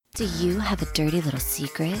Do you have a dirty little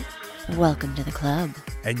secret? Welcome to the club.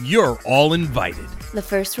 And you're all invited. The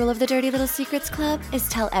first rule of the Dirty Little Secrets Club is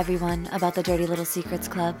tell everyone about the Dirty Little Secrets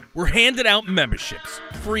Club. We're handing out memberships,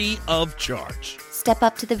 free of charge. Step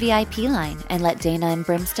up to the VIP line and let Dana and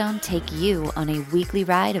Brimstone take you on a weekly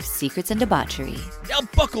ride of secrets and debauchery. Now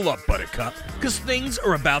buckle up, Buttercup, because things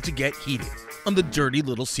are about to get heated on the Dirty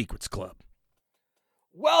Little Secrets Club.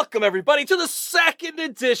 Welcome, everybody, to the second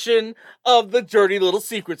edition of the Dirty Little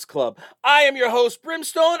Secrets Club. I am your host,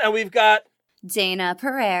 Brimstone, and we've got Dana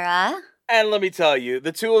Pereira. And let me tell you,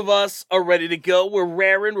 the two of us are ready to go. We're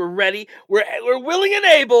raring, we're ready, we're willing and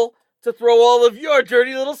able to throw all of your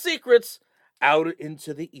dirty little secrets out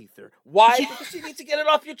into the ether. Why? Because you need to get it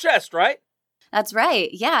off your chest, right? That's right.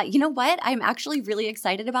 Yeah. You know what? I'm actually really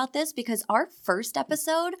excited about this because our first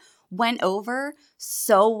episode went over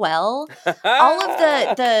so well. All of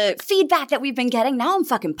the feedback that we've been getting, now I'm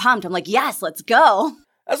fucking pumped. I'm like, yes, let's go.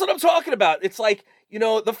 That's what I'm talking about. It's like, you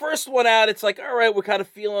know, the first one out, it's like, all right, we're kind of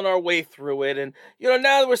feeling our way through it. And, you know,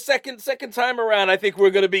 now that we're second time around, I think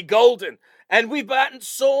we're going to be golden. And we've gotten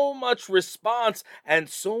so much response and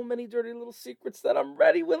so many dirty little secrets that I'm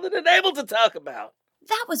ready, willing, and able to talk about.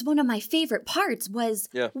 That was one of my favorite parts was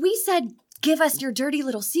we said, give us your dirty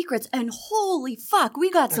little secrets. And holy fuck, we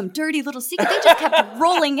got some dirty little secrets. They just kept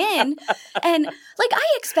rolling in. And like I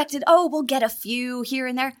expected, we'll get a few here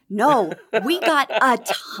and there. No, we got a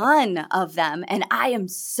ton of them. And I am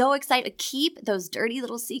so excited. Keep those dirty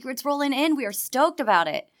little secrets rolling in. We are stoked about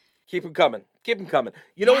it. Keep them coming. Keep them coming.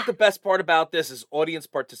 You know what the best part about this is? Audience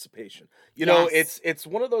participation. You know, it's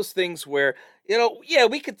one of those things where, you know,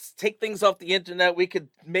 we could take things off the internet. We could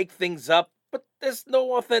make things up. But there's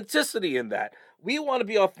no authenticity in that. We want to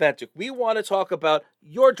be authentic. We want to talk about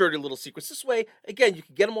your dirty little secrets. This way, again, you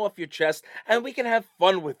can get them off your chest and we can have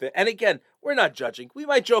fun with it. And again, we're not judging. We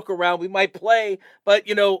might joke around, we might play, but,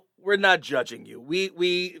 you know, we're not judging you.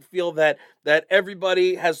 We feel that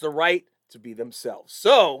everybody has the right to be themselves.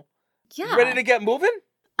 So, you ready to get moving?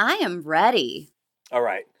 I am ready. All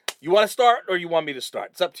right. You want to start or you want me to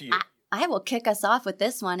start? It's up to you. I will kick us off with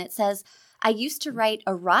this one. It says, I used to write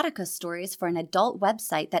erotica stories for an adult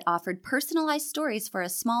website that offered personalized stories for a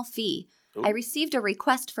small fee. Ooh. I received a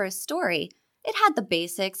request for a story. It had the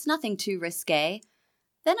basics, nothing too risque.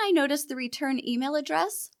 Then I noticed the return email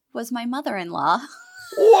address was my mother-in-law.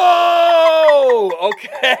 Whoa!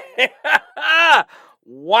 Okay.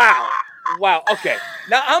 Wow. Okay.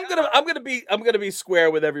 Now I'm gonna be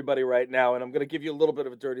square with everybody right now, and I'm gonna give you a little bit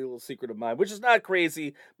of a dirty little secret of mine, which is not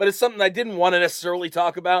crazy, but it's something I didn't want to necessarily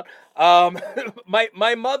talk about.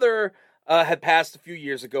 My mother had passed a few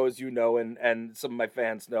years ago, as you know, and some of my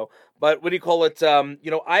fans know. But what do you call it?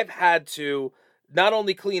 You know, I've had to not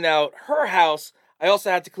only clean out her house, I also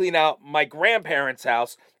had to clean out my grandparents'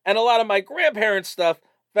 house, and a lot of my grandparents' stuff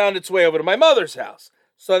found its way over to my mother's house.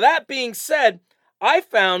 So that being said, I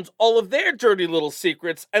found all of their dirty little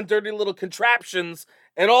secrets and dirty little contraptions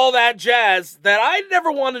and all that jazz that I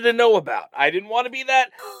never wanted to know about. I didn't want to be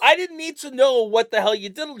that. I didn't need to know what the hell you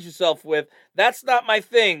diddled yourself with. That's not my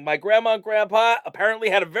thing. My grandma and grandpa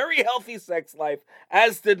apparently had a very healthy sex life,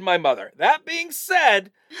 as did my mother. That being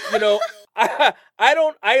said, you know, I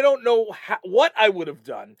don't know what I would have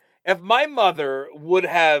done if my mother would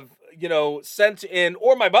have, you know, sent in,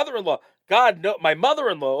 or my mother-in-law. God, no, my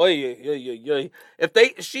mother-in-law,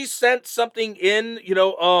 if she sent something in, you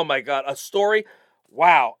know, oh my God, a story.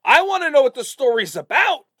 Wow. I want to know what the story's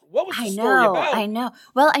about. What was the story about? I know.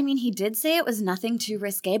 Well, I mean, he did say it was nothing too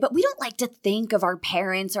risque, but we don't like to think of our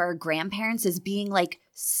parents or our grandparents as being like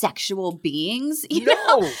sexual beings, you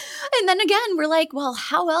know? And then again, we're like, well,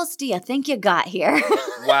 how else do you think you got here?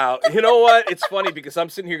 Wow. You know what? It's funny because I'm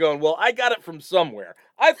sitting here going, well, I got it from somewhere.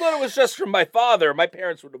 I thought it was just from my father. My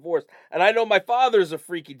parents were divorced, and I know my father's a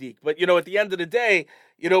freaky deek. But, you know, at the end of the day,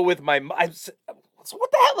 you know, with my... So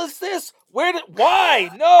what the hell is this?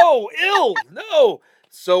 Why? No, no.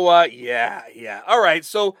 So, yeah. All right,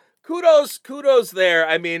 so kudos there.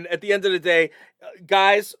 I mean, at the end of the day,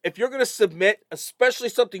 guys, if you're going to submit, especially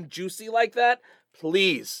something juicy like that,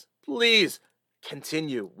 please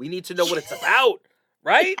continue. We need to know what it's about,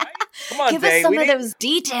 right? Come on, Give us some of those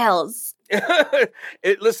details.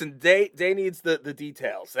 Listen, Day needs the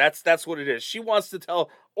details. That's what it is. She wants to tell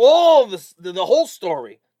all the whole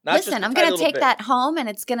story. Listen, I'm gonna take that home, and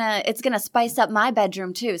it's gonna spice up my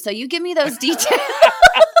bedroom too. So you give me those details.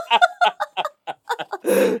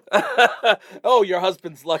 Oh, your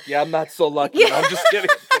husband's lucky. I'm not so lucky. Yeah. I'm just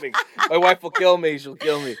kidding. My wife will kill me. She'll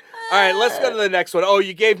kill me. All right, let's go to the next one. Oh,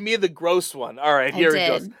 you gave me the gross one. All right, here it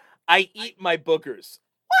goes. I eat my boogers.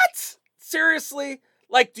 What? Seriously?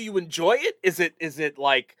 Like, do you enjoy it? Is it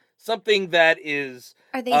like something that is.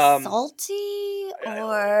 Are they salty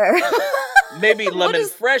or maybe lemon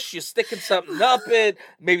fresh? You're sticking something up it.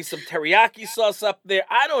 Maybe some teriyaki sauce up there.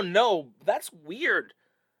 I don't know. That's weird.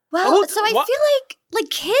 Well, so I feel like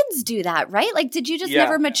kids do that, right? Like, did you just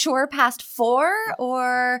never mature past 4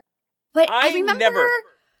 or? But I remember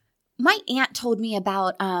my aunt told me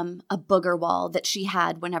about a booger wall that she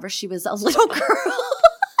had whenever she was a little girl.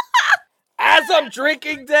 As I'm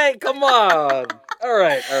drinking day, come on. All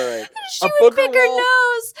right. She would pick her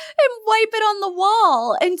nose and wipe it on the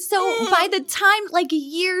wall. And so by the time, like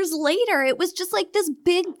years later, it was just like this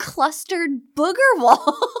big clustered booger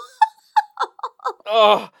wall.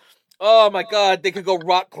 Oh my God. They could go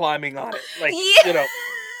rock climbing on it. Like,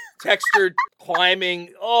 textured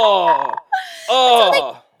climbing. Oh.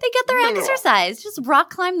 They get their exercise. Just rock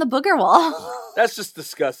climb the booger wall. That's just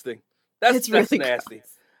disgusting. That's really nasty. Gross.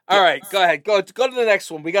 All right, go ahead. Go to the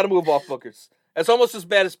next one. We got to move off boogers. That's almost as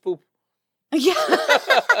bad as poop. Yeah.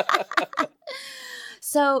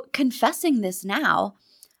 So, confessing this now,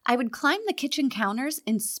 I would climb the kitchen counters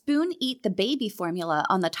and spoon eat the baby formula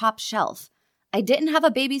on the top shelf. I didn't have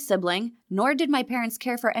a baby sibling, nor did my parents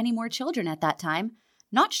care for any more children at that time.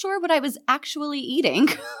 Not sure what I was actually eating.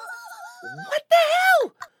 What the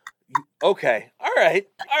hell? Okay. All right.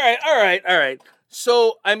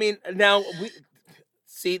 So, I mean, now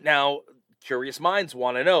now curious minds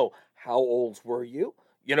want to know, how old were you?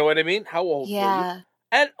 You know what I mean? How old were you?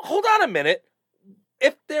 And hold on a minute.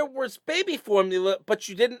 If there was baby formula, but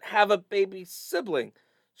you didn't have a baby sibling,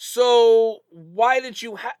 so why did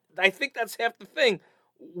you have? I think that's half the thing.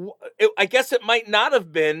 I guess it might not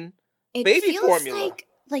have been baby formula.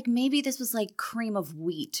 Like maybe this was like cream of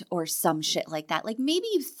wheat or some shit like that. Like maybe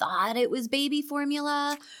you thought it was baby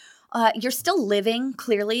formula. You're still living,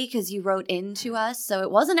 clearly, because you wrote in to us, so it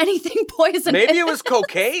wasn't anything poisonous. Maybe it was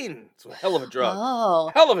cocaine. It's a hell of a drug. Oh.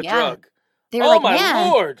 Hell of a drug. They were like, my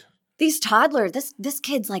Lord. These toddlers, this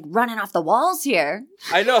kid's like running off the walls here.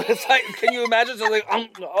 I know. It's like, can you imagine? So like,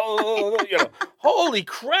 holy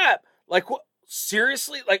crap. Like, what?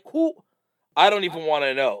 Seriously? Like, who? I don't even want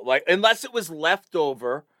to know. Like, unless it was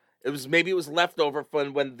leftover. Maybe it was leftover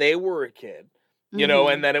from when they were a kid.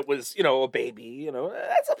 And then it was, a baby,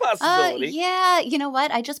 that's a possibility. Yeah, you know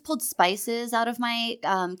what? I just pulled spices out of my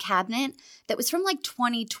cabinet that was from like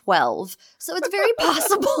 2012. So it's very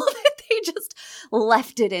possible that they just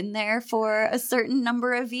left it in there for a certain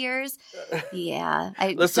number of years. Yeah.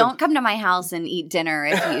 Listen, don't come to my house and eat dinner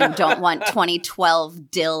if you don't want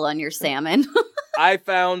 2012 dill on your salmon. I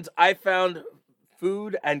found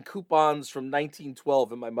food and coupons from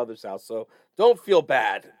 1912 in my mother's house, so don't feel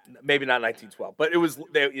bad. Maybe not 1912, but it was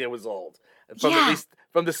old. At least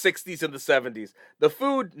from the 60s and the 70s. The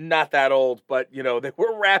food, not that old, but they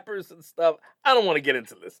were wrappers and stuff. I don't want to get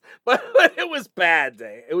into this, but it was bad,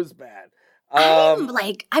 Day. It was bad. I'm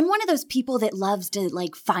one of those people that loves to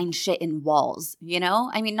like find shit in walls,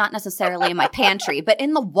 I mean, not necessarily in my pantry, but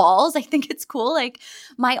in the walls. I think it's cool. Like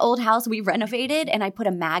my old house, we renovated and I put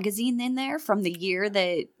a magazine in there from the year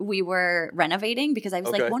that we were renovating because I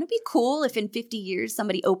was like, won't it be cool if in 50 years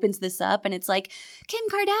somebody opens this up and it's like Kim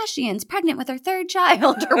Kardashian's pregnant with her 3rd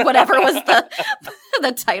child or whatever was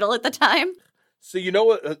the title at the time. So you know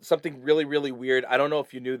what? Something really, really weird. I don't know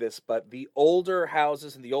if you knew this, but the older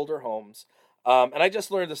houses and the older homes, and I just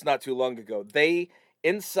learned this not too long ago, they,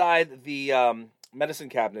 inside the medicine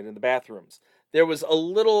cabinet in the bathrooms, there was a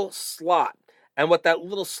little slot. And what that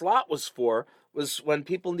little slot was for was when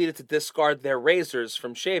people needed to discard their razors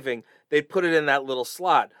from shaving, they'd put it in that little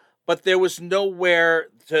slot. But there was nowhere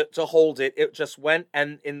to hold it. It just went,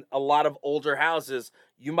 and in a lot of older houses,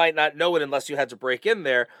 you might not know it unless you had to break in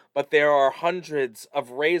there, but there are hundreds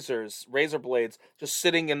of razor blades, just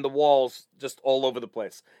sitting in the walls just all over the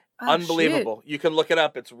place. Oh, unbelievable. Shit. You can look it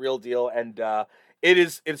up. It's a real deal, and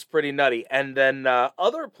it's pretty nutty. And then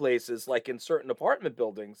other places, like in certain apartment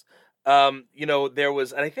buildings, there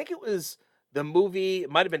was, and I think it was the movie,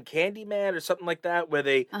 it might have been Candyman or something like that,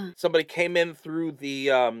 where somebody came in through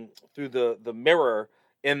the mirror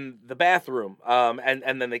in the bathroom,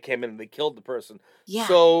 and then they came in and they killed the person. Yeah.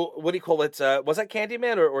 So what do you call it? Was that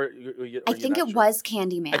Candyman or I think it was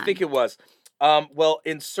Candyman. I think it was. Well,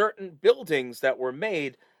 in certain buildings that were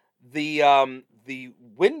made, the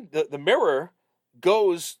mirror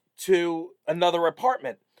goes to another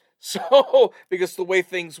apartment. So because the way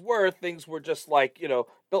things were just like,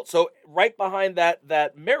 built. So right behind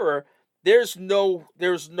that mirror, there's no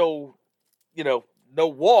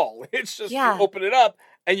wall. It's just you open it up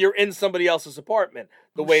and you're in somebody else's apartment.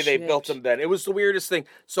 The way they built them then. It was the weirdest thing.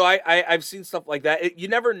 So I've seen stuff like that. You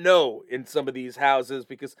never know in some of these houses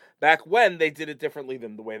because back when they did it differently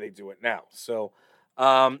than the way they do it now. So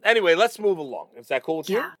Anyway, let's move along. Is that cool with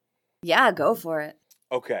you? Yeah, go for it.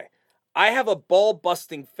 Okay. I have a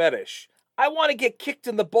ball-busting fetish. I want to get kicked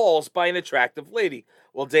in the balls by an attractive lady.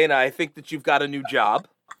 Well, Dana, I think that you've got a new job.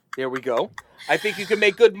 There we go. I think you can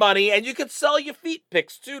make good money, and you can sell your feet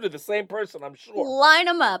pics, too, to the same person, I'm sure. Line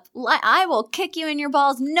them up. I will kick you in your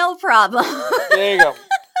balls, no problem. There you go.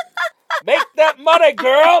 Make that money,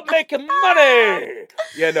 girl. Making money.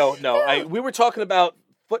 Yeah, no. We were talking about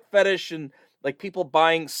foot fetish and like people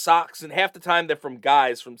buying socks, and half the time they're from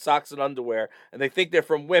guys, from socks and underwear, and they think they're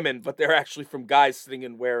from women, but they're actually from guys sitting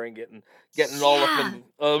and wearing it and getting all up in,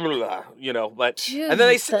 but Dude, and then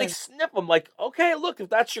they snip them like, okay, look, if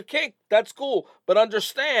that's your kink, that's cool, but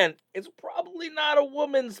understand, it's probably not a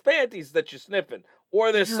woman's panties that you're sniffing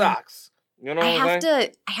or their socks. You know I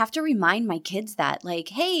have to remind my kids that, like,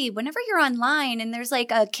 hey, whenever you're online and there's like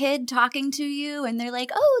a kid talking to you and they're like,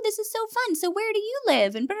 oh, this is so fun. So where do you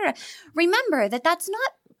live? And blah, blah, blah. Remember that that's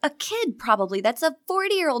not a kid, probably. That's a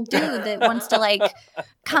 40-year-old dude that wants to like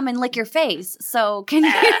come and lick your face. So can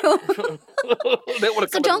you?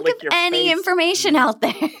 So don't give any information out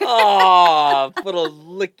there. Oh, little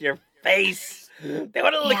lick your face. They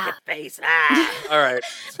want to lick your face. All right.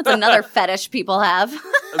 That's another fetish people have.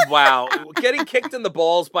 Wow. Getting kicked in the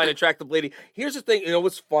balls by an attractive lady. Here's the thing. You know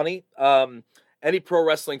what's funny? Any pro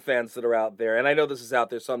wrestling fans that are out there, and I know this is out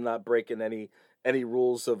there, so I'm not breaking any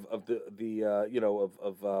rules of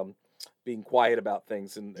being quiet about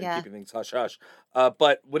things and keeping things hush hush.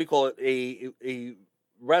 But what do you call it? A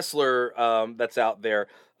wrestler that's out there,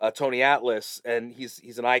 Tony Atlas, and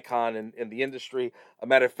he's an icon in the industry. A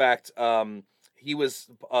matter of fact, he was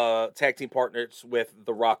tag team partners with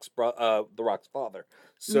The Rock's father.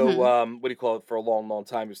 So what do you call it? For a long, long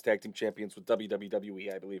time, he was tag team champions with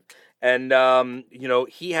WWE, I believe. And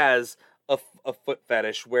he has a foot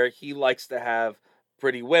fetish where he likes to have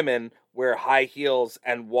pretty women wear high heels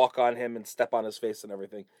and walk on him and step on his face and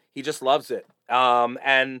everything. He just loves it.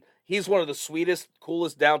 And he's one of the sweetest,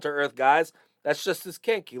 coolest, down to earth guys. That's just his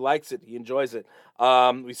kink. He likes it. He enjoys it.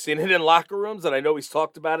 We've seen it in locker rooms, and I know he's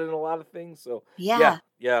talked about it in a lot of things. So yeah.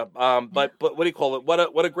 But what do you call it?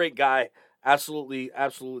 What a great guy.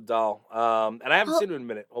 Absolute doll. And I haven't seen him in a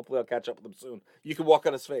minute. Hopefully, I'll catch up with him soon. You can walk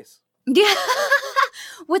on his face. Yeah.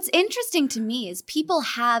 What's interesting to me is people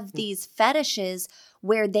have these fetishes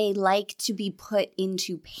where they like to be put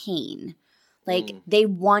into pain. Like, they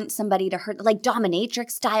want somebody to hurt, like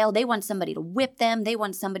dominatrix style. They want somebody to whip them. They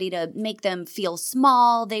want somebody to make them feel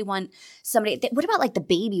small. They want somebody. What about like the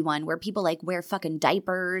baby one where people like wear fucking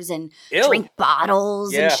diapers and drink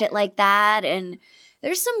bottles and shit like that? And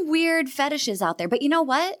there's some weird fetishes out there. But you know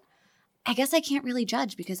what? I guess I can't really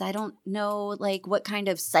judge because I don't know like what kind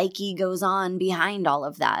of psyche goes on behind all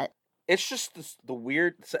of that. It's just the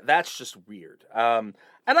weird. That's just weird.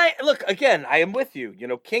 And I am with you. You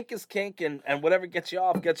know, kink is kink, and whatever gets you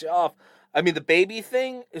off, gets you off. I mean, the baby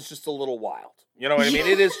thing is just a little wild. You know what I mean?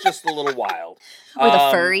 It is just a little wild. Or the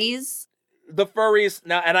furries. The furries.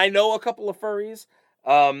 Now, and I know a couple of furries,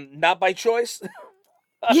 not by choice.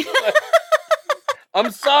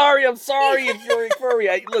 I'm sorry if you're a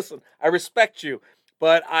furry. Listen, I respect you,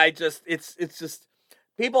 but it's just,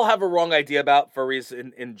 people have a wrong idea about furries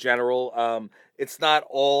in general. It's not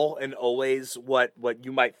all and always what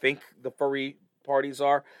you might think the furry parties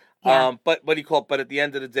are. Yeah. But what do you call it? But at the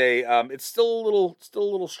end of the day, it's still a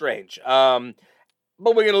little strange.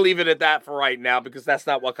 But we're gonna leave it at that for right now because that's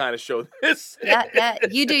not what kind of show this is. Yeah.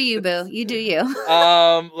 You do you, boo. You do you.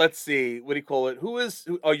 Let's see. What do you call it?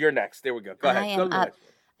 Oh, you're next. There we go. Go ahead. Go next.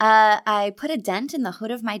 I put a dent in the hood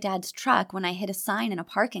of my dad's truck when I hit a sign in a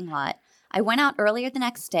parking lot. I went out earlier the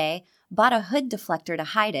next day, bought a hood deflector to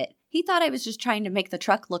hide it. He thought I was just trying to make the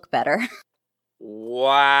truck look better.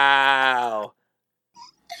 Wow.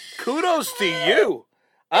 Kudos to you.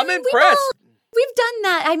 I'm impressed. We've done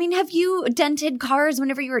that. I mean, have you dented cars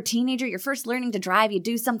whenever you were a teenager? You're first learning to drive. You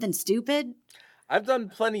do something stupid? I've done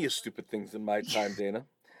plenty of stupid things in my time, Dana.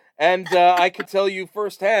 And I can tell you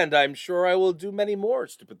firsthand, I'm sure I will do many more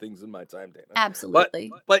stupid things in my time, Dana.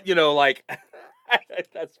 Absolutely. But you know, like,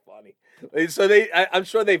 that's funny. So I'm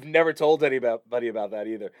sure they've never told anybody about that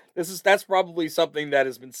either. That's probably something that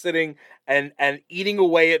has been sitting and eating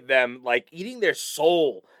away at them, like eating their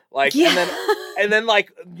soul. Like, yeah. and then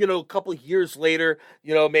like, you know, a couple of years later,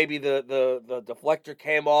 you know, maybe the deflector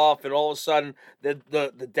came off and all of a sudden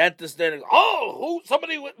the dentist then,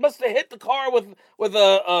 somebody must have hit the car with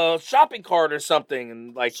a shopping cart or something,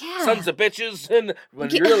 and like, sons of bitches, and when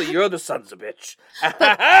really you're the sons of bitch.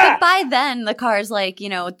 but by then the car's like, you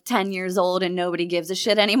know, 10 years old and nobody gives a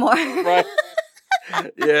shit anymore. Right.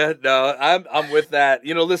 Yeah, no, I'm with that.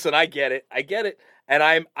 You know, listen, I get it.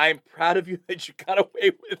 And I'm proud of you that you got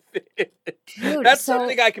away with it. Dude, That's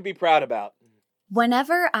something I could be proud about.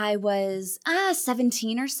 Whenever I was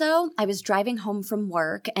 17 or so, I was driving home from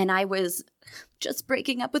work and I was just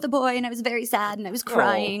breaking up with a boy and I was very sad and I was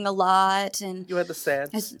crying a lot. And you had the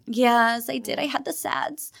sads? Yes, I did. I had the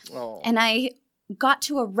sads. Oh. And I got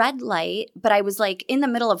to a red light, but I was like in the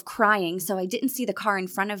middle of crying, so I didn't see the car in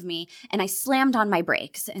front of me. And I slammed on my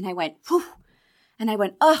brakes and I went, whew. And I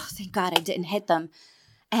went, oh, thank God I didn't hit them.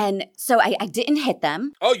 And so I didn't hit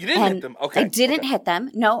them. Oh, you didn't hit them? Okay. I didn't hit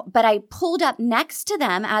them, no. But I pulled up next to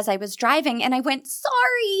them as I was driving and I went,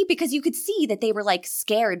 sorry, because you could see that they were like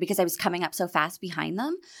scared because I was coming up so fast behind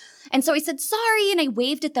them. And so I said, sorry, and I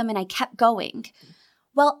waved at them and I kept going.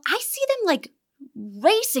 Well, I see them like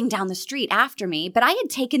racing down the street after me, but I had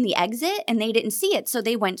taken the exit and they didn't see it, so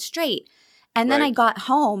they went straight. And then I got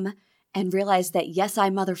home and realized that, yes, I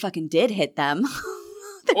motherfucking did hit them.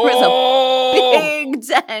 There was a big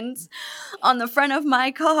dent on the front of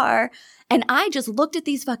my car. And I just looked at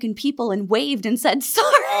these fucking people and waved and said,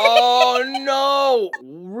 sorry. Oh, no.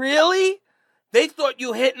 Really? They thought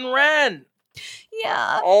you hit and ran.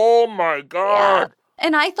 Yeah. Oh, my God. Yeah.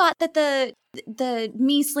 And I thought that the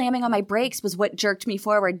me slamming on my brakes was what jerked me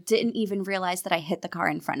forward. Didn't even realize that I hit the car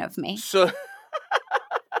in front of me. So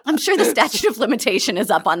I'm sure the statute of limitation is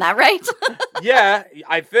up on that, right? Yeah,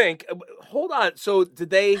 I think. Hold on. So did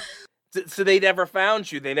they? So they never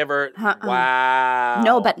found you? They never. Wow.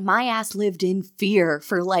 No, but my ass lived in fear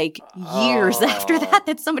for like years after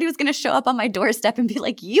that somebody was going to show up on my doorstep and be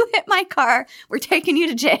like, "You hit my car. We're taking you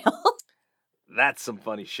to jail." That's some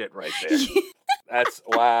funny shit right there. That's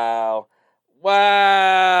wow.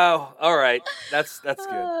 Wow. All right. That's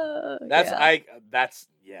good. That's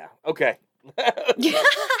okay.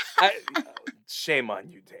 Shame on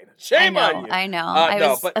you, Dana. Shame on you. I know. I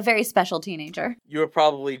was a very special teenager. You were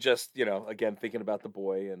probably just, again, thinking about the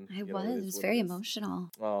boy, and I was very emotional.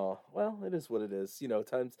 Oh, well, it is what it is.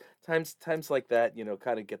 Times like that,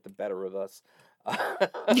 kind of get the better of us. Boom!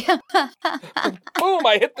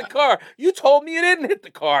 I hit the car. You told me you didn't hit the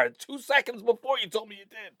car 2 seconds before you told me you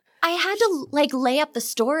did. I had to lay up the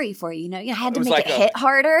story for you. You had to make it hit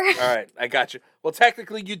harder. All right, I got you. Well,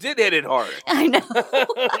 technically, you did hit it harder. I know.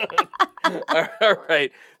 All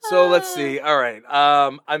right. So let's see. All right.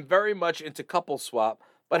 I'm very much into couple swap,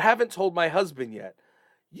 but haven't told my husband yet.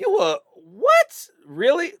 You what?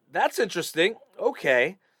 Really? That's interesting.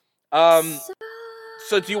 Okay.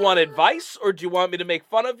 So do you want advice or do you want me to make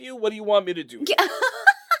fun of you? What do you want me to do? Yeah.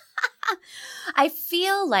 I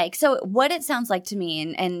feel like, so what it sounds like to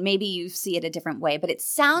me, and maybe you see it a different way, but it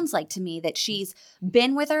sounds like to me that she's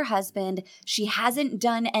been with her husband. She hasn't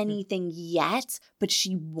done anything yet, but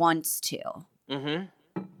she wants to.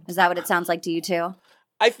 Mm-hmm. Is that what it sounds like to you too?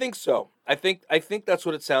 I think so. I think that's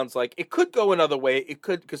what it sounds like. It could go another way. It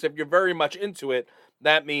could, because if you're very much into it,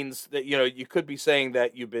 that means that, you could be saying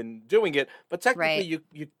that you've been doing it, but technically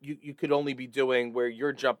you could only be doing where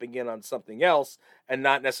you're jumping in on something else and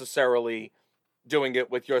not necessarily doing it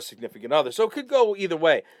with your significant other. So it could go either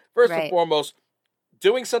way. First and foremost,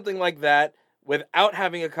 doing something like that without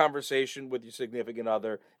having a conversation with your significant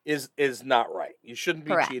other is not right. You shouldn't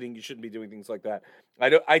be cheating. You shouldn't be doing things like that.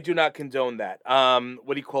 I do not condone that.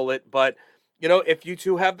 What do you call it? But, if you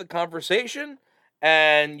two have the conversation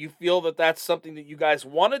and you feel that that's something that you guys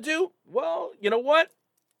want to do, well, you know what?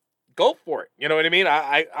 Go for it. You know what I mean?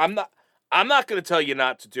 I'm not going to tell you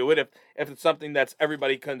not to do it if it's something that's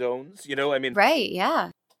everybody condones, I mean. Right, yeah.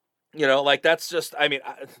 That's just,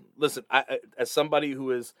 listen, as somebody who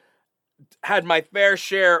has had my fair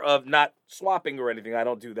share of not swapping or anything, I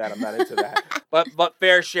don't do that. I'm not into that. But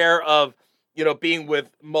fair share of, being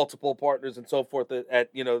with multiple partners and so forth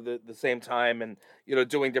at the same time and,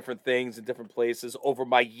 doing different things in different places over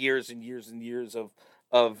my years and years and years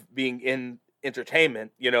of being in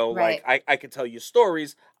entertainment, like I could tell you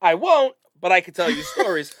stories. I won't, but I could tell you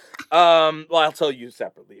stories. Well, I'll tell you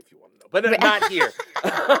separately if you want to know, but not here.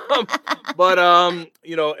 But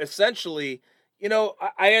essentially,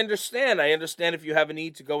 I understand. I understand if you have a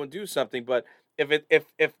need to go and do something, but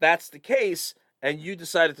if that's the case and you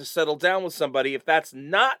decided to settle down with somebody, if that's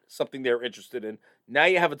not something they're interested in, now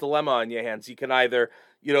you have a dilemma on your hands. You can either,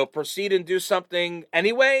 proceed and do something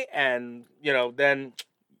anyway, and, then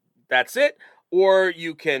that's it. Or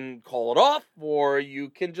you can call it off, or you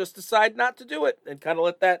can just decide not to do it and kind of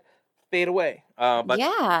let that fade away. But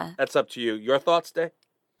that's up to you. Your thoughts, Day?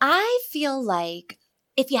 I feel like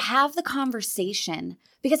if you have the conversation,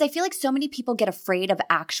 because I feel like so many people get afraid of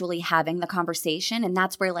actually having the conversation, and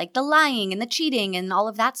that's where the lying and the cheating and all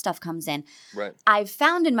of that stuff comes in. Right. I've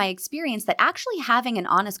found in my experience that actually having an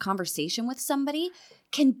honest conversation with somebody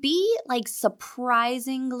can be like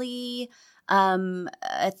surprisingly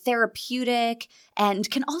therapeutic and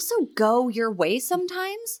can also go your way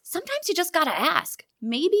sometimes. Sometimes you just gotta ask.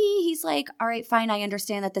 Maybe he's like, all right, fine, I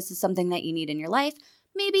understand that this is something that you need in your life.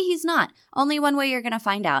 Maybe he's not. Only one way you're gonna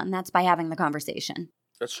find out, and that's by having the conversation.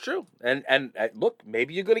 That's true. And look,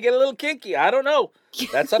 maybe you're going to get a little kinky. I don't know.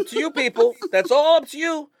 That's up to you, people. That's all up to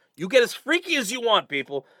you. You get as freaky as you want,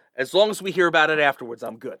 people. As long as we hear about it afterwards,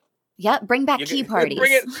 I'm good. Yep, bring back tea parties.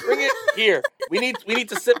 Bring it here. We need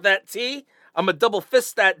to sip that tea. I'm going to double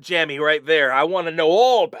fist that jammy right there. I want to know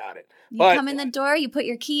all about it. You come in the door, you put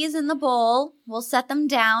your keys in the bowl, we'll set them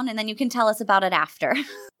down, and then you can tell us about it after.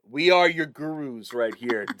 We are your gurus right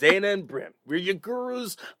here, Dana and Brim. We're your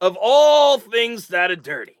gurus of all things that are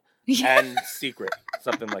dirty and secret,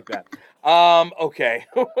 something like that. Okay,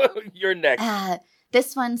 you're next.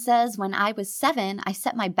 This one says, when I was 7, I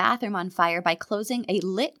set my bathroom on fire by closing a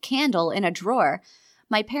lit candle in a drawer.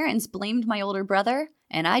 My parents blamed my older brother,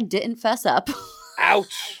 and I didn't fess up.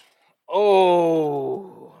 Ouch.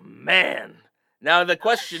 Oh, man. Now the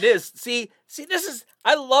question is, see, this is,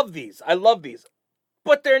 I love these.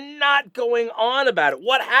 But they're not going on about it.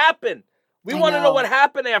 What happened? We want to know what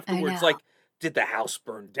happened afterwards. Like, did the house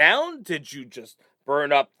burn down? Did you just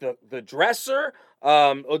burn up the dresser?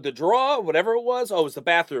 Or the drawer? Whatever it was? Oh, it was the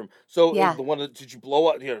bathroom. So the one did you blow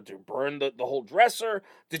up? Did you burn the whole dresser?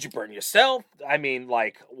 Did you burn yourself? I mean,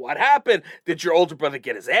 like, what happened? Did your older brother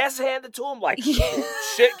get his ass handed to him? Like,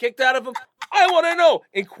 shit kicked out of him? I want to know.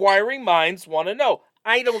 Inquiring minds want to know.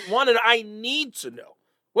 I don't want to. I need to know.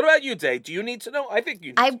 What about you, Day? Do you need to know? I think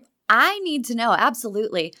you need to. I need to know,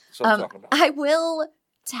 absolutely. That's what I'm talking about. I will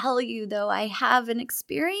tell you, though, I have an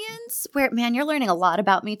experience where, man, you're learning a lot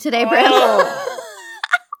about me today, Brim.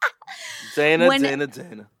 Dana.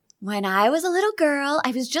 When I was a little girl,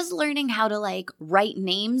 I was just learning how to, like, write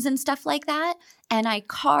names and stuff like that, and I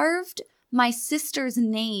carved my sister's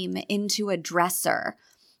name into a dresser,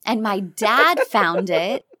 and my dad found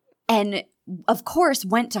it, and of course,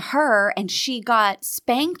 went to her, and she got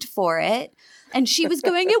spanked for it. And she was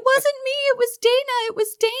going, it wasn't me, it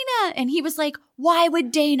was Dana. And he was like, why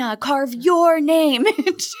would Dana carve your name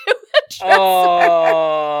into a dresser?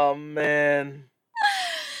 Oh, man.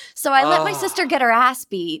 So I let my sister get her ass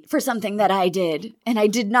beat for something that I did. And I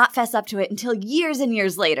did not fess up to it until years and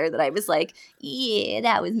years later that I was like, yeah,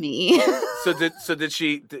 that was me. Did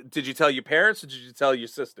you tell your parents or did you tell your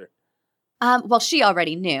sister? Well, she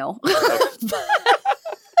already knew.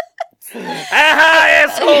 Aha,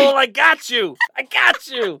 asshole! I got you.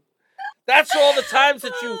 That's all the times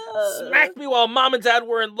that you smacked me while mom and dad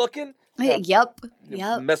weren't looking. Yep.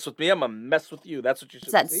 Mess with me, I'm gonna mess with you. That's what you should.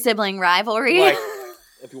 Is that sibling rivalry? Like,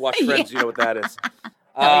 if you watch Friends, you know what that is.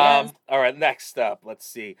 All right, next up, let's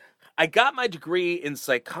see. I got my degree in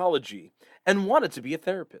psychology and wanted to be a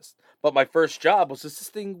therapist. But my first job was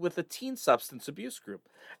assisting with a teen substance abuse group.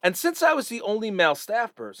 And since I was the only male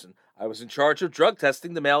staff person, I was in charge of drug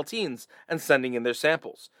testing the male teens and sending in their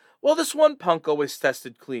samples. Well, this one punk always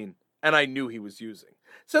tested clean, and I knew he was using.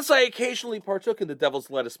 Since I occasionally partook in the devil's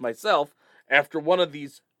lettuce myself, after one of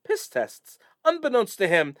these piss tests, unbeknownst to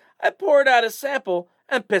him, I poured out a sample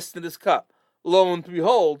and pissed in his cup. Lo and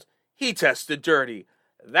behold, he tested dirty.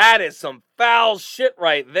 That is some foul shit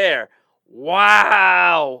right there.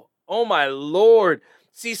 Wow. Oh, my Lord.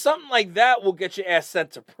 See, something like that will get your ass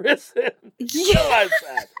sent to prison. Yeah.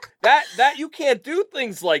 That you can't do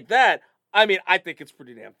things like that. I mean, I think it's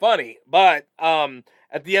pretty damn funny. But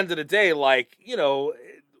at the end of the day, like, you know,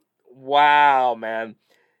 wow, man.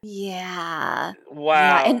 Yeah.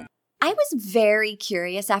 Wow. Yeah, and I was very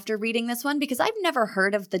curious after reading this one because I've never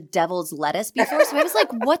heard of the devil's lettuce before. So I was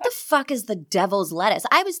like, what the fuck is the devil's lettuce?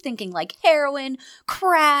 I was thinking like heroin,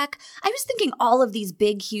 crack. I was thinking all of these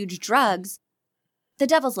big, huge drugs. The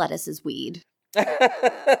devil's lettuce is weed.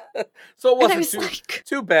 So it wasn't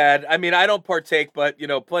too bad. I mean, I don't partake, but, you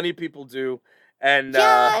know, plenty of people do. And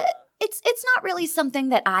yeah, it's not really something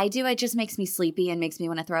that I do. It just makes me sleepy and makes me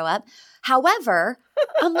want to throw up. However,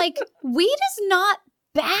 I'm like, weed is not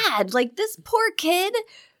bad. Like, this poor kid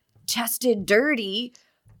tested dirty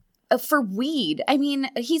for weed. I mean,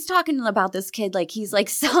 he's talking about this kid like he's like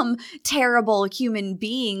some terrible human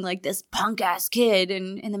being, like this punk ass kid.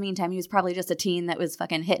 And in the meantime, he was probably just a teen that was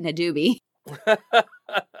fucking hitting a doobie.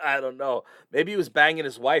 I don't know. Maybe he was banging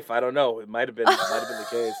his wife. I don't know. It might have been the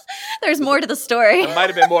case. There's more to the story. There might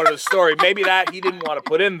have been more to the story. Maybe that he didn't want to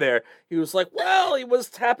put in there. He was like, well, he was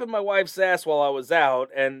tapping my wife's ass while I was out.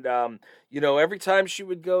 And, you know, every time she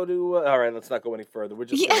would go to... all right, let's not go any further. We're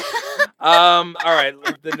just... all right,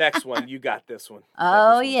 the next one. You got this one.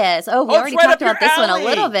 Yes. Oh, we already talked about this one a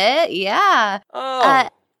little bit. Yeah. Oh.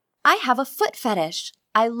 I have a foot fetish.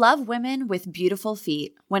 I love women with beautiful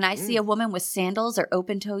feet. When I see a woman with sandals or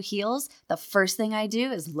open-toe heels, the first thing I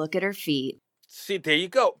do is look at her feet. See, there you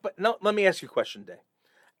go. But no, let me ask you a question, Day.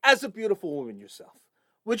 As a beautiful woman yourself,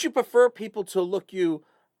 would you prefer people to look you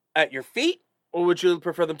at your feet, or would you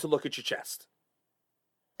prefer them to look at your chest?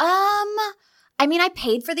 I mean, I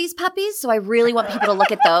paid for these puppies, so I really want people to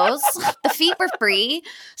look at those. The feet were free,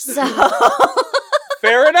 so...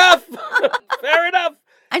 Fair enough. Fair enough.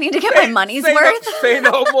 I need to get my money's worth. Say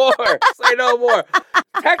no more. Say no more.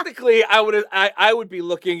 Technically, I would be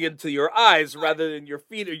looking into your eyes rather than your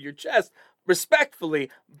feet or your chest, respectfully.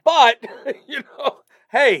 But,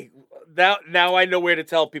 hey, now I know where to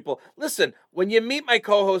tell people. Listen, when you meet my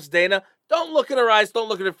co-host, Dana, don't look at her eyes, don't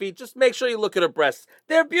look at her feet. Just make sure you look at her breasts.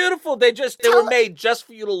 They're beautiful. They were made just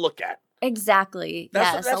for you to look at. Exactly.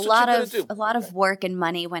 That's a lot of work and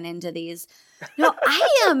money went into these. No, I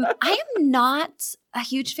am not a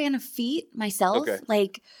huge fan of feet myself. Okay.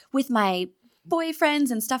 Like with my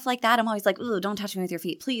boyfriends and stuff like that, I'm always like, "Ooh, don't touch me with your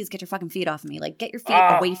feet. Please get your fucking feet off of me. Like get your feet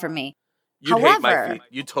away from me." You hate my feet.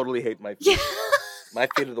 You totally hate my feet. Yeah. My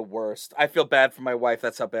feet are the worst. I feel bad for my wife.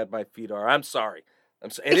 That's how bad my feet are. I'm sorry.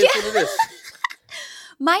 It is what it is.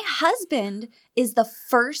 My husband is the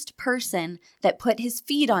first person that put his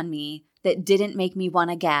feet on me that didn't make me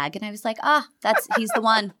want to gag. And I was like, he's the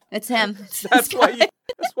one. It's him. That's why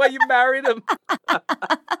you married him.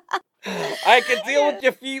 I can deal with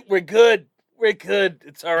your feet. We're good.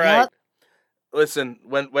 It's all right. Yep. Listen,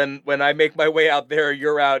 when I make my way out there,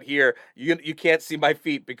 you're out here. You can't see my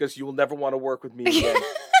feet because you will never want to work with me again.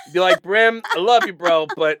 Be like, Brim, I love you, bro,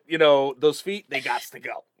 but those feet, they gots to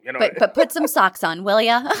go. But put some socks on, will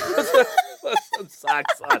ya? Put some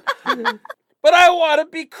socks on. But I want to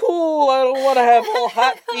be cool. I don't want to have all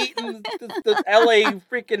hot feet and the LA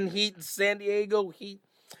freaking heat and San Diego heat.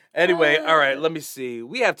 Anyway, all right, let me see.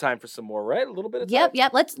 We have time for some more, right? A little bit of time?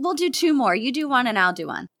 Yep. We'll do 2 more. You do one and I'll do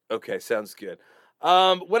one. Okay, sounds good.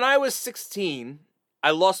 When I was 16,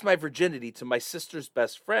 I lost my virginity to my sister's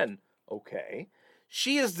best friend. Okay.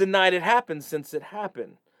 She has denied it happened since it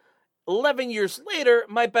happened. 11 years later,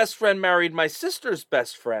 my best friend married my sister's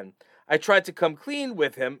best friend. I tried to come clean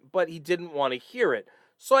with him, but he didn't want to hear it.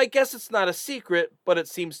 So I guess it's not a secret, but it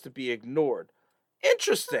seems to be ignored.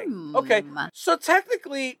 Interesting. Okay, so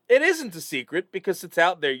technically it isn't a secret because it's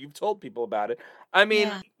out there. You've told people about it. I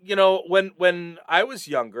mean, when I was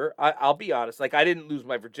younger, I'll be honest, like I didn't lose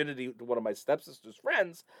my virginity to one of my stepsister's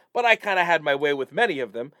friends, but I kind of had my way with many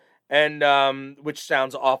of them. And which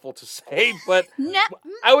sounds awful to say, but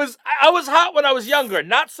I was hot when I was younger.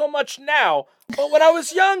 Not so much now, but when I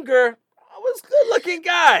was younger, I was a good-looking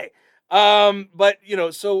guy. But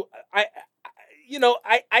so I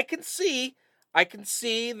can see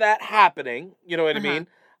that happening. You know what I mean?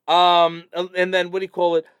 And then what do you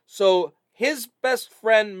call it? So his best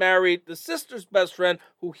friend married the sister's best friend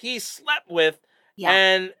who he slept with,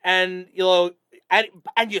 and you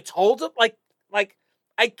told him like.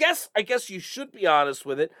 I guess you should be honest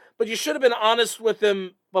with it, but you should have been honest with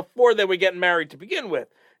him before they were getting married to begin with.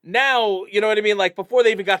 Now, you know what I mean? Like before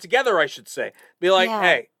they even got together, I should say. Be like,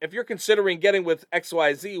 hey, if you're considering getting with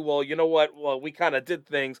XYZ, well, you know what? Well, we kind of did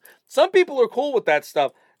things. Some people are cool with that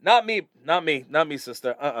stuff. Not me,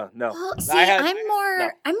 sister. No. Well, see, I'm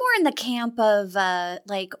more in the camp of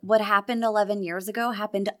like what happened 11 years ago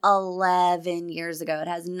happened 11 years ago. It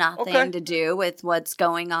has nothing to do with what's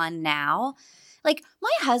going on now. Like, my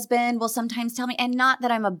husband will sometimes tell me, and not that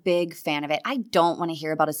I'm a big fan of it. I don't want to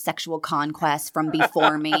hear about a sexual conquest from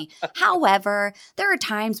before me. However, there are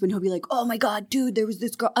times when he'll be like, oh my God, dude, there was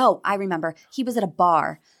this girl. Oh, I remember. He was at a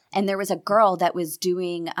bar, and there was a girl that was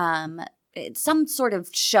doing some sort of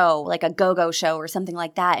show, like a go-go show or something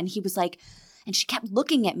like that. And he was like, and she kept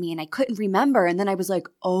looking at me, and I couldn't remember. And then I was like,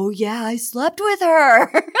 oh yeah, I slept with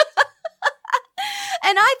her. And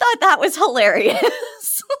I thought that was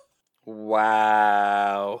hilarious.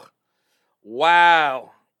 Wow.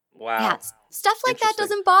 Yeah, stuff like that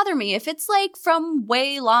doesn't bother me. If it's like from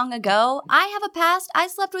way long ago, I have a past. I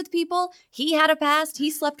slept with people. He had a past. He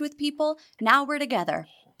slept with people. Now we're together.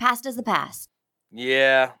 Past is the past.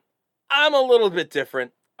 Yeah. I'm a little bit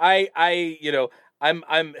different. I'm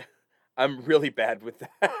really bad with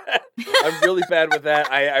that. I'm really bad with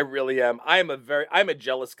that. I really am. I'm a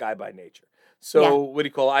jealous guy by nature. So what do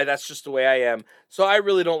you call it? That's just the way I am. So I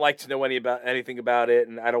really don't like to know anything about it,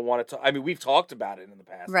 and I don't want to. I mean, we've talked about it in the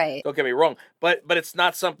past. Right. Don't get me wrong, but it's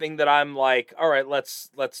not something that I'm like, all right,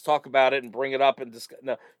 let's talk about it and bring it up and discuss.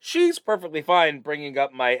 No, she's perfectly fine bringing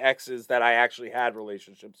up my exes that I actually had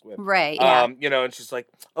relationships with. Right. Yeah. And she's like,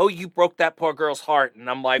 oh, you broke that poor girl's heart, and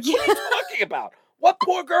I'm like, what are you talking about? What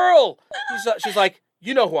poor girl? She's like,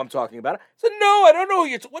 You know who I'm talking about. I said, no, I don't know who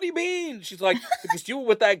you're what do you mean? She's like, because you were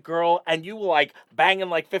with that girl and you were like banging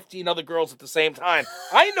like 15 other girls at the same time.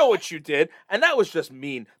 I know what you did. And that was just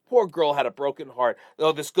mean. Poor girl had a broken heart.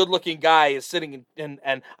 Oh, this good looking guy is sitting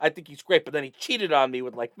and I think he's great, but then he cheated on me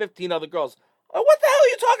with like 15 other girls. Oh, what the hell are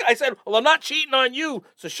you talking? I said, well, I'm not cheating on you,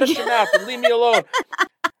 so shut your mouth and leave me alone.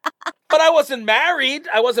 But I wasn't married.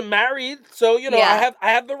 So, I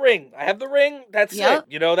have the ring. That's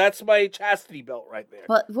it. That's my chastity belt right there.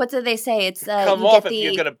 Well, what do they say? It's come you off get if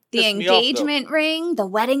you're gonna the engagement ring, the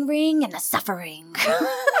wedding ring, and the suffering.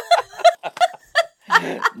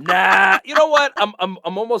 Nah, you know what? I'm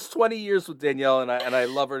almost 20 years with Danielle, and I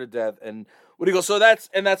love her to death. And what do you go? So that's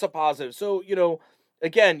a positive. So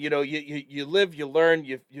again, you live, you learn.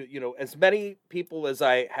 You as many people as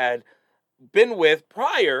I had been with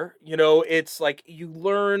prior, it's like you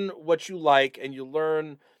learn what you like and you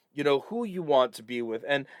learn, who you want to be with.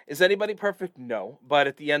 And is anybody perfect? No. But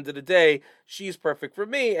at the end of the day, she's perfect for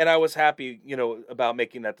me. And I was happy, about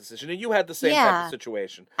making that decision. And you had the same type of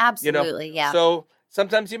situation. Absolutely. Yeah. So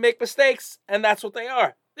sometimes you make mistakes and that's what they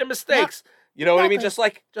are. They're mistakes. Yep. You know what I mean? Just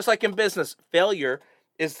like in business, failure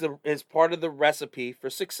is part of the recipe for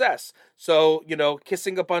success. So,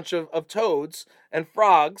 kissing a bunch of toads and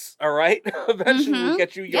frogs, all right, eventually will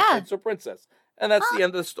get you your prince or princess. And that's the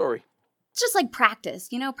end of the story. It's just like practice,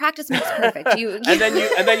 practice makes perfect. And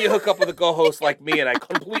then you hook up with a co-host like me and I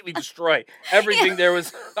completely destroy everything there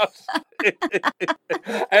was.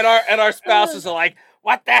 and our spouses are like,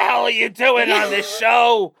 what the hell are you doing on this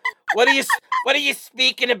show? What are you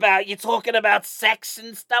speaking about? You talking about sex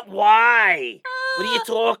and stuff? Why? What are you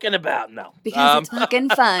talking about? No. Because it's fucking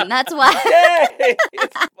fun. That's why. Yay!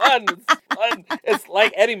 It's fun. It's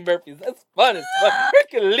like Eddie Murphy's. That's fun. It's fun.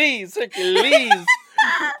 Hercules.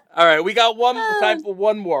 All right, we got time for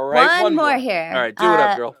one more, right? One more here. All right, do it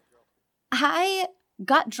up, girl. I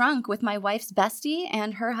got drunk with my wife's bestie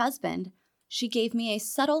and her husband. She gave me a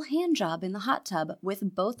subtle hand job in the hot tub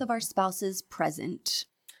with both of our spouses present.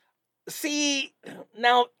 See,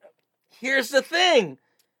 now, here's the thing.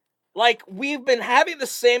 Like, we've been having the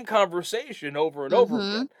same conversation over and over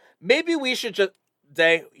again. Maybe we should just,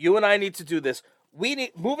 Day, you and I need to do this.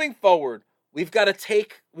 Moving forward, we've got to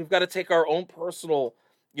take our own personal,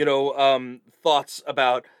 thoughts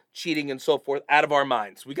about cheating and so forth out of our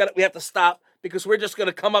minds. We have to stop because we're just going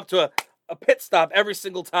to come up to a pit stop every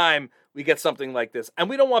single time we get something like this. And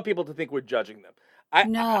we don't want people to think we're judging them. I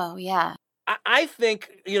think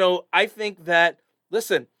that,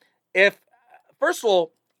 listen, first of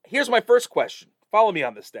all, here's my first question. Follow me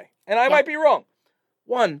on this, Day. And I might be wrong.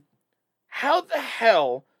 One, how the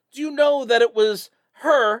hell do you know that it was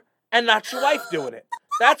her and not your wife doing it?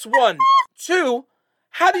 That's one. Two,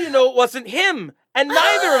 how do you know it wasn't him and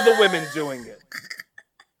neither of the women doing it?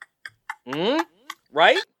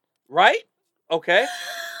 Right? Okay.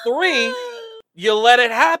 Three, you let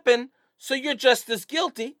it happen, so you're just as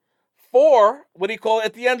guilty. Four,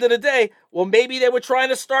 at the end of the day, well, maybe they were trying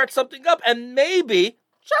to start something up, and maybe,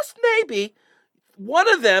 just maybe, one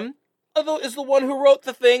of them is the one who wrote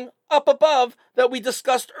the thing up above that we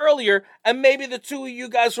discussed earlier, and maybe the two of you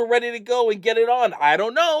guys were ready to go and get it on. I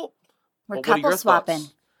don't know. We're couple swapping.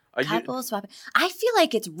 Swapping. I feel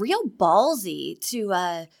like it's real ballsy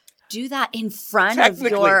to do that in front of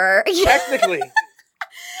your... Technically.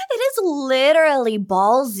 It is literally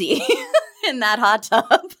ballsy in that hot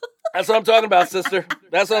tub. That's what I'm talking about, sister.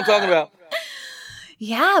 That's what I'm talking about.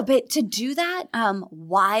 Yeah, but to do that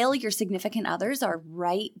while your significant others are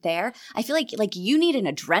right there, I feel like you need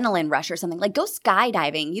an adrenaline rush or something. Like, go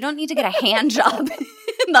skydiving. You don't need to get a hand job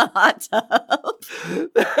in the hot tub.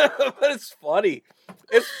 But it's funny.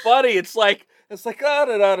 It's like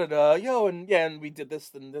da-da-da-da-da. Yo, and we did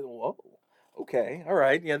this and then, whoa. Okay, all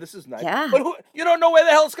right. Yeah, this is nice. Yeah. But you don't know where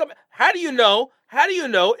the hell it's coming. How do you know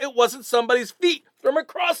it wasn't somebody's feet from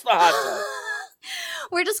across the hot tub?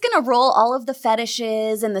 We're just going to roll all of the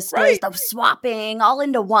fetishes and the the swapping all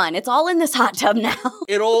into one. It's all in this hot tub now.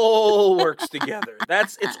 It all works together.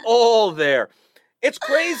 It's all there. It's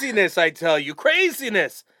craziness, I tell you.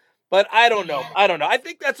 Craziness. But I don't know. I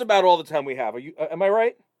think that's about all the time we have. Am I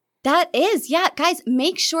right? That is, yeah. Guys,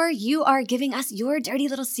 make sure you are giving us your dirty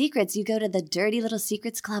little secrets. You go to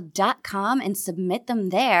thedirtylittlesecretsclub.com and submit them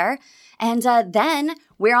there. And then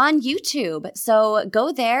we're on YouTube. So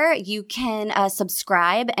go there. You can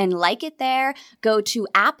subscribe and like it there. Go to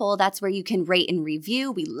Apple. That's where you can rate and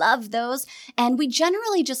review. We love those. And we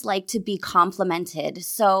generally just like to be complimented.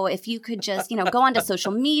 So if you could just, go onto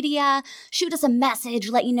social media, shoot us a message,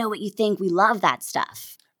 let you know what you think. We love that stuff.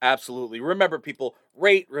 Absolutely. Remember, people,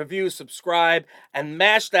 rate, review, subscribe, and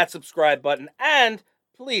mash that subscribe button. And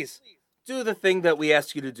please do the thing that we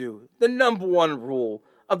ask you to do. The number one rule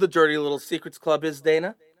of the Dirty Little Secrets Club is,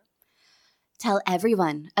 Dana? Tell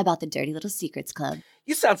everyone about the Dirty Little Secrets Club.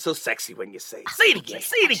 You sound so sexy when you say it. Say it again,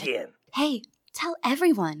 say it again. Hey, tell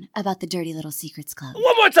everyone about the Dirty Little Secrets Club.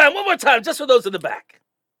 One more time, just for those in the back.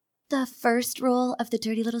 The first rule of the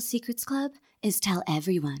Dirty Little Secrets Club is tell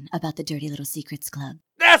everyone about the Dirty Little Secrets Club.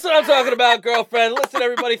 That's what I'm talking about, girlfriend. Listen,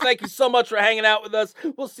 everybody, thank you so much for hanging out with us.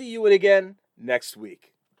 We'll see you again next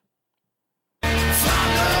week.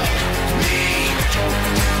 Follow me.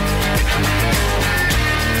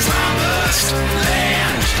 Promised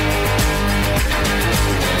land.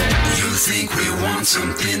 You think we want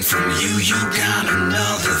something from you, you got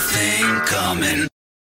another thing coming.